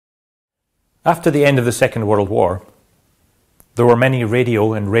After the end of the Second World War, there were many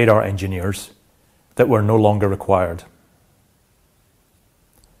radio and radar engineers that were no longer required.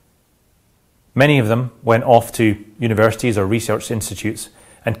 Many of them went off to universities or research institutes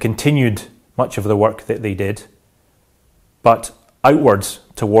and continued much of the work that they did, but outwards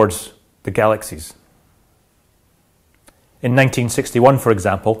towards the galaxies. In 1961, for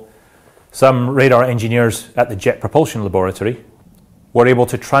example, some radar engineers at the Jet Propulsion Laboratory were able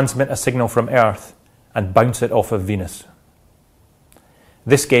to transmit a signal from Earth and bounce it off of Venus.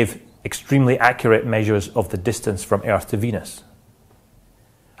 This gave extremely accurate measures of the distance from Earth to Venus.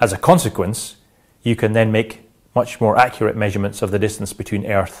 As a consequence, you can then make much more accurate measurements of the distance between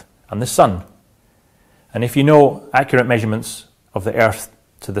Earth and the Sun. And if you know accurate measurements of the Earth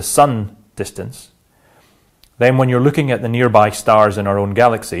to the Sun distance, then when you're looking at the nearby stars in our own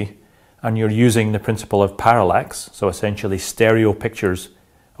galaxy, and you're using the principle of parallax, so essentially stereo pictures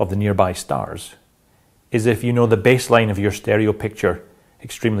of the nearby stars, is if you know the baseline of your stereo picture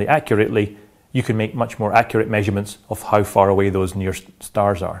extremely accurately, you can make much more accurate measurements of how far away those near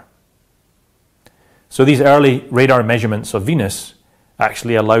stars are. So these early radar measurements of Venus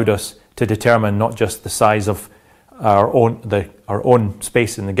actually allowed us to determine not just the size of our own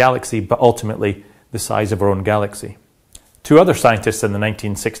space in the galaxy, but ultimately the size of our own galaxy. Two other scientists in the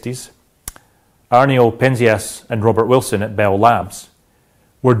 1960s, Arno, Penzias and Robert Wilson at Bell Labs,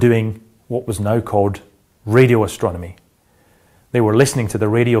 were doing what was now called radio astronomy. They were listening to the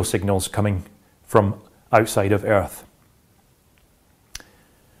radio signals coming from outside of Earth.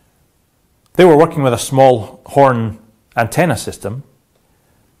 They were working with a small horn antenna system,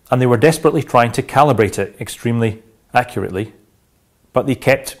 and they were desperately trying to calibrate it extremely accurately, but they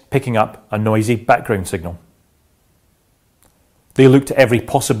kept picking up a noisy background signal. They looked at every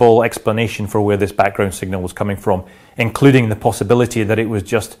possible explanation for where this background signal was coming from, including the possibility that it was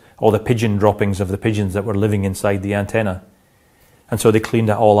just all the pigeon droppings of the pigeons that were living inside the antenna. And so they cleaned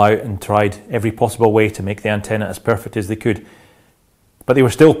it all out and tried every possible way to make the antenna as perfect as they could. But they were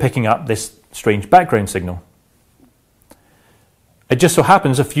still picking up this strange background signal. It just so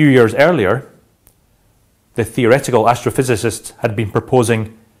happens a few years earlier, the theoretical astrophysicists had been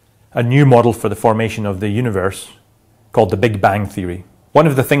proposing a new model for the formation of the universe called the Big Bang Theory. One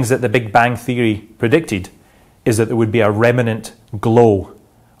of the things that the Big Bang Theory predicted is that there would be a remnant glow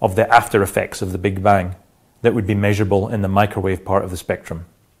of the after effects of the Big Bang that would be measurable in the microwave part of the spectrum.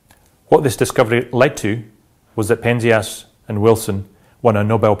 What this discovery led to was that Penzias and Wilson won a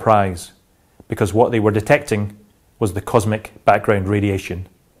Nobel Prize because what they were detecting was the cosmic background radiation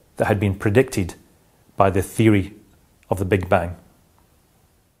that had been predicted by the theory of the Big Bang.